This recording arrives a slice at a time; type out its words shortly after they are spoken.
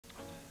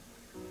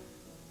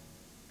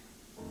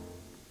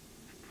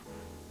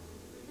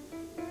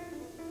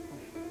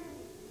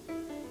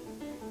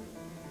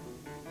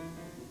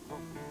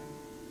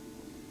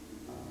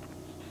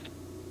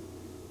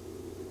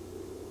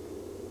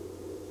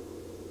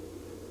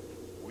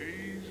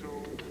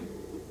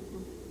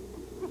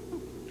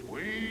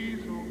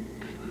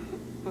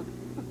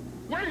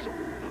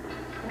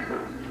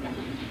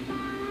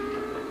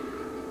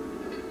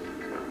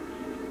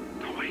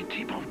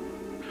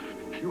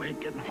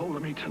getting hold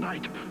of me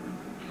tonight.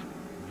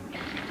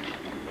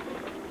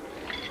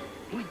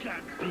 We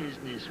got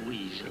business,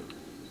 Weasel.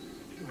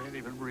 You ain't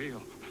even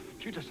real.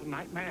 You're just a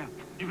nightmare.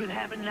 You been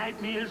having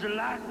nightmares a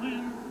lot,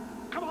 Weasel?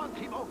 Come on,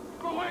 T Bone.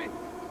 Go away.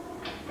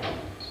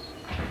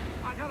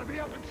 I gotta be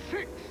up at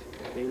 6.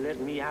 They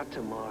let me out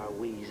tomorrow,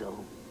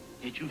 Weasel.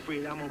 Ain't you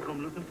afraid I'm gonna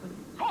come looking for you?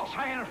 Of course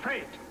I ain't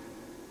afraid.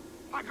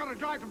 I gotta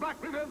drive to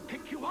Black River and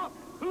pick you up.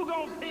 Who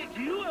gonna pick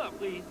you up,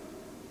 Weasel?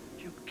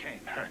 You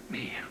can't hurt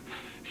me.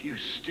 You're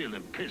still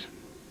in prison.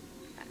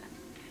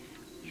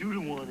 You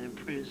the one in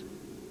prison.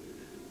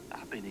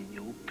 I've been in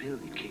your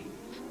pillowcase.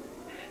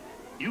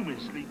 You been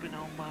sleeping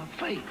on my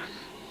face.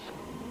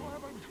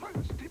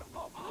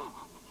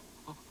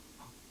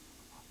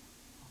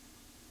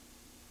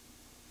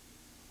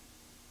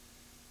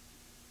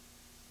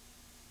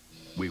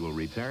 We will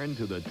return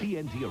to the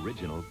TNT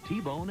original T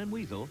Bone N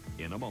Weasel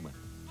in a moment.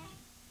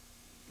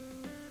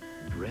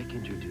 Breck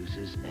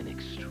introduces an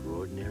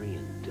extraordinary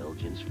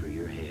indulgence for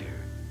your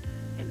hair.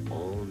 An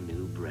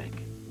all-new Breck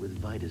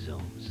with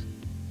Vitazomes.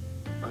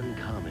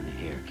 Uncommon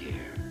hair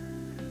care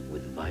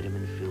with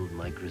vitamin-filled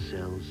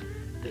microcells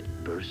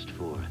that burst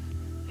forth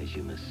as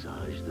you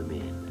massage them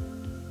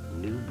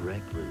in. New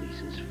Breck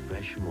releases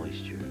fresh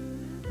moisture,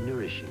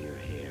 nourishing your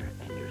hair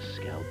and your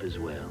scalp as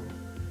well.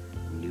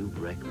 New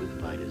Breck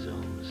with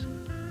Vitazomes.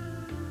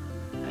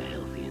 A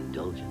healthy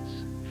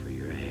indulgence for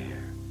your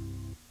hair.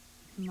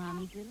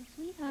 Mommy's little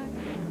sweetheart.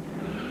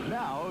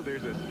 Now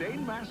there's a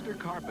Stainmaster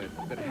carpet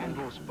that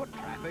handles foot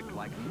traffic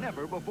like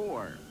never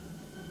before.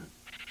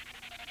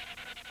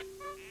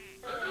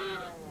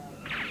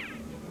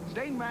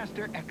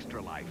 Stainmaster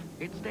Extra Life.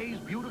 It stays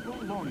beautiful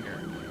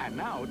longer. And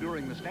now,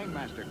 during the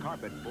Stainmaster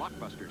Carpet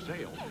Blockbuster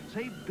sale,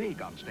 save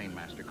big on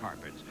Stainmaster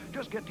carpets.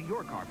 Just get to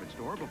your carpet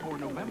store before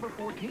November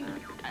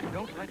 14th. And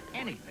don't let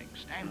anything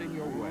stand in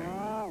your way.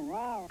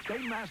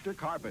 Stainmaster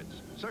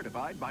Carpets,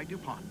 certified by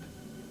DuPont.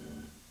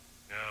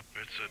 Yep,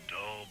 it's a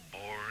dull,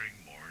 boring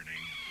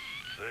morning.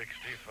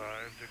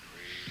 65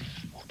 degrees.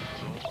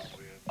 No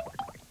wind.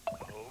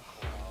 No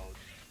clouds.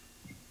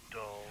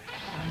 Dull.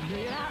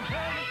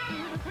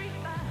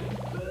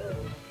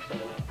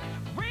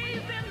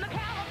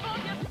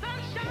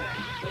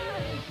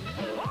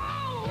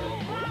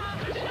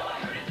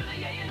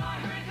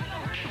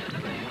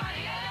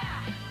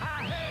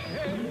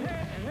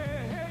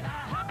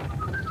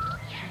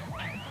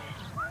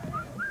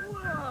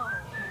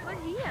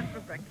 What'd he have for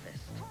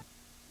breakfast?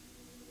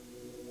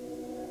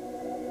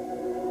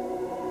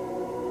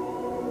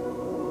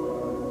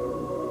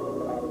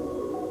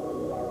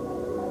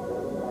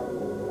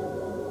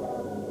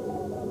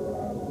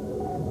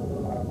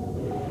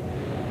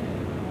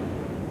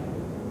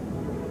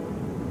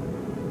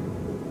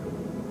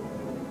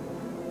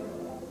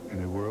 In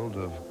a world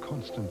of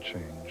constant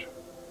change,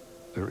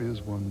 there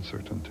is one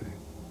certainty: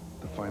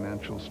 the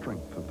financial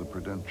strength of the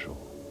Prudential,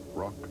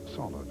 rock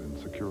solid in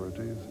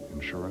securities,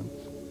 insurance,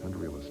 and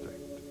real estate.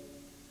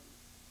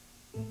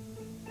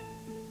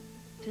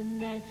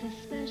 Tonight's a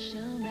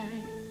special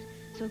night,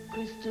 so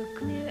crystal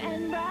clear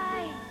and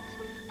bright.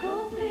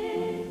 Go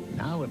big.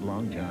 Now at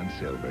Long John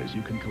Silver's,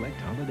 you can collect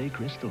Holiday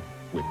Crystal.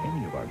 With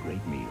any of our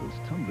great meals,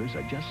 tumblers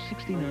are just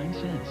 69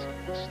 cents.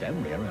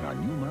 Stemware and our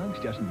new mugs,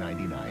 just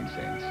 99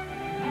 cents.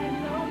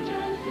 At Long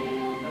John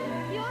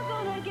Silver, you're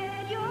gonna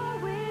get your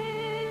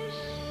wish.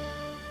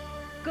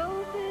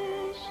 Go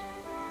fish.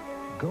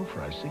 Go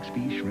for our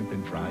 6-piece shrimp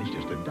and fries,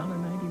 just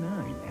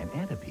 $1.99, and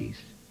add a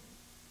piece.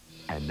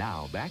 And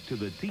now, back to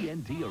the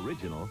TNT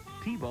original,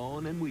 T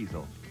Bone N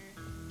Weasel.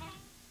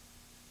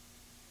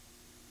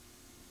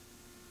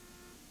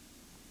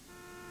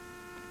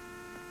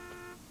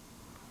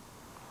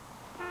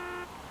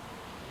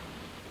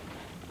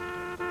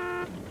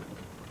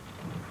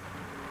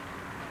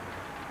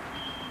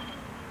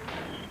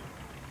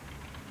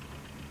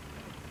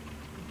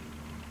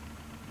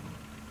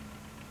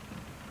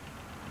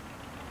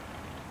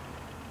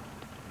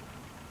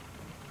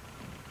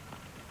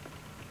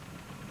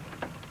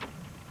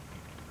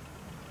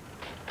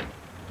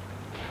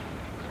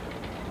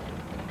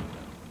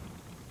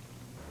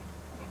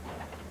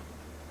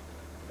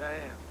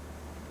 Damn.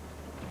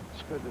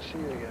 It's good to see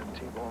you again,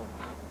 T Bone.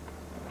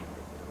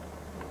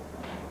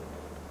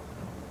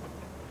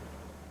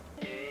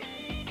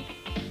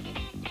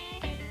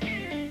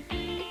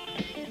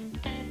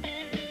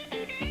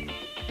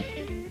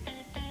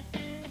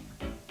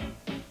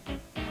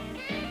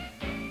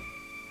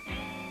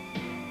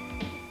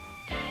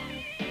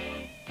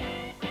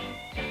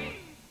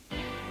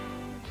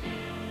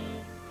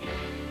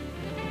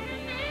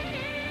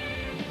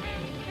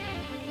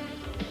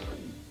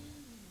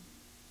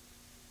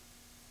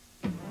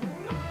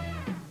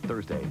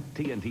 Thursday,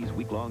 TNT's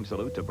week-long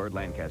salute to Burt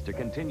Lancaster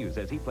continues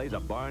as he plays a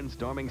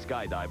barnstorming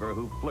skydiver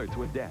who flirts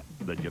with death,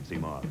 the Gypsy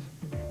Moths.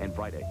 And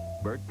Friday,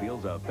 Burt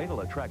feels a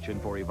fatal attraction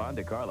for Yvonne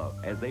DiCarlo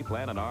as they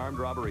plan an armed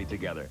robbery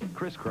together,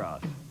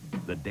 Crisscross.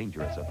 The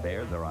dangerous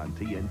affairs are on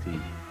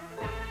TNT.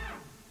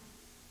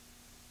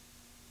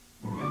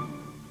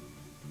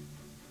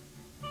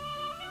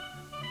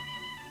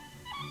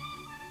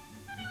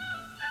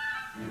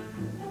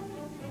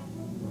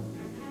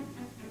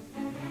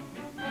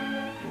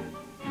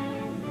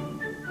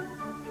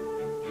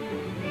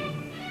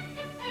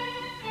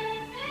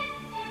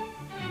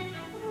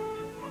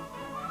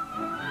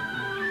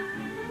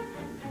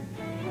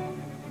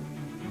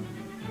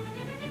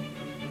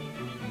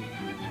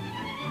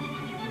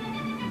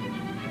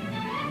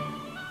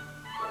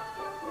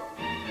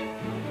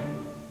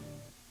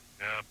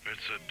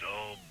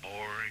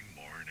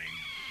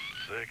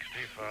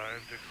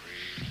 65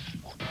 degrees.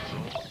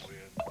 No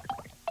wind.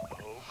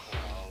 No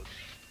clouds.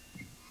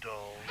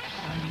 Dull.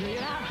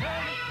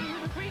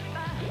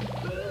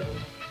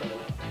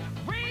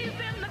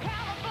 Raising the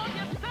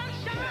California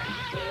sunshine.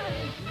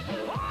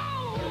 Oh,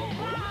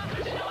 wow.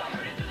 You know I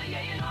heard it through the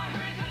yeah, you know I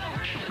heard it through the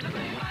hurt to the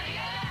big body,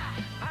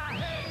 yeah. I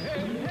heard,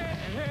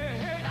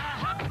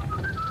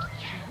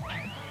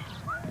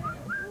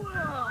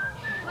 Whoa!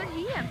 What'd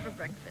he have for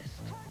breakfast?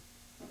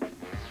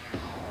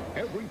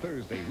 Every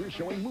Thursday, we're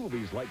showing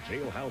movies like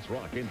Jailhouse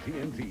Rock in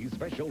TNT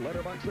Special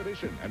Letterbox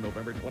Edition, and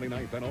November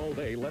 29th, an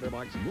all-day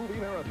Letterbox Movie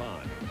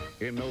Marathon.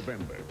 In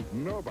November,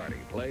 nobody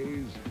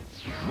plays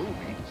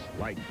movies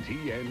like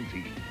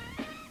TNT.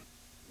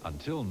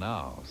 Until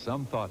now,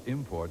 some thought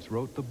imports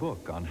wrote the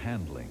book on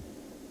handling,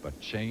 but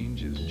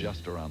change is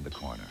just around the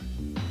corner.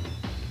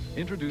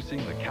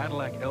 Introducing the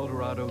Cadillac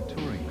Eldorado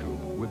Touring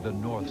Coupe with the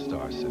North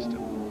Star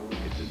system.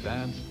 Its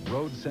advanced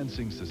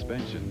road-sensing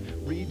suspension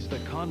reads the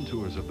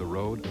contours of the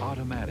road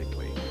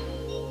automatically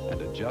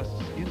and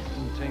adjusts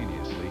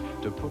instantaneously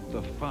to put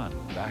the fun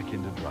back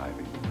into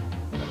driving.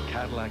 The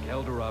Cadillac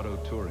Eldorado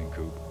Touring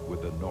Coupe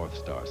with the North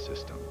Star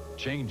system,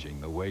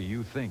 changing the way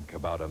you think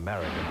about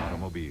American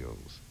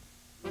automobiles.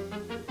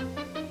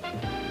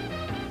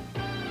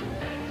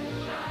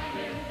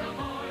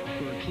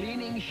 For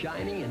cleaning,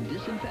 shining, and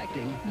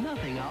disinfecting,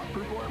 nothing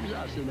outperforms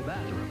us in the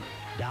bathroom.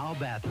 Dow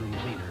Bathroom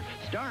Cleaner,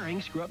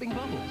 starring Scrubbing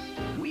Bubbles.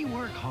 We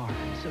work hard,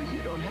 so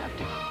you don't have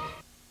to.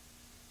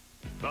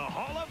 The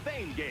Hall of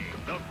Fame game,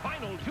 the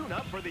final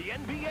tune-up for the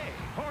NBA.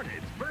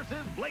 Hornets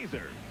versus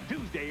Blazers.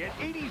 Tuesday at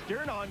 8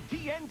 Eastern on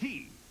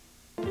TNT.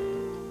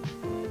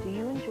 Do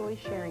you enjoy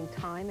sharing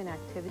time and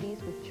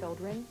activities with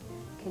children?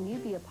 Can you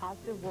be a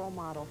positive role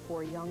model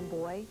for a young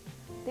boy?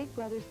 Big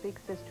Brothers Big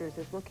Sisters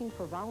is looking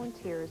for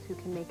volunteers who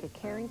can make a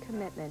caring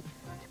commitment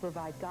to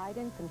provide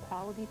guidance and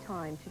quality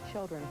time to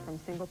children from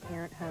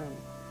single-parent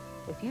homes.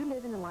 If you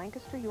live in the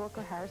Lancaster, York,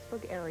 or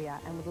Harrisburg area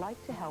and would like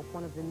to help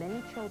one of the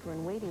many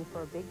children waiting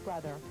for a big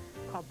brother,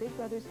 call Big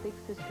Brothers Big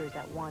Sisters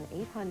at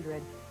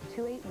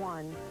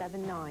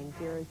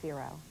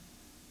 1-800-281-7900.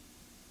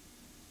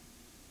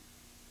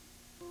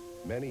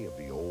 Many of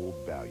the old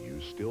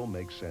values still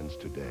make sense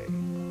today.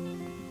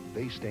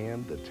 They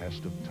stand the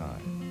test of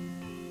time.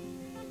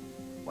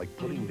 Like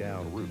putting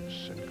down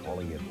roots and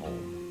calling it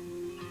home.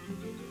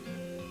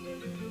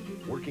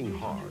 Working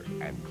hard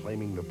and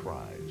claiming the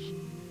prize.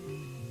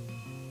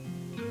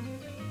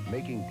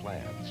 Making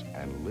plans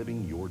and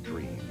living your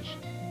dreams.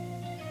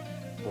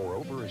 For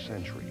over a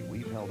century,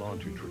 we've held on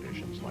to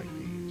traditions like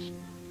these.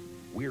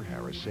 We're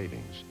Harris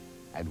Savings,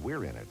 and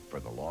we're in it for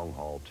the long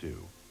haul,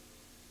 too.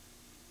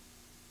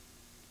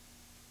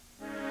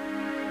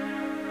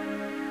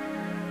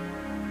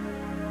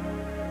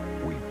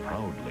 We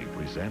proudly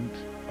present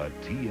a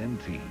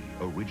TNT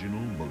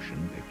original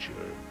motion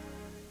picture.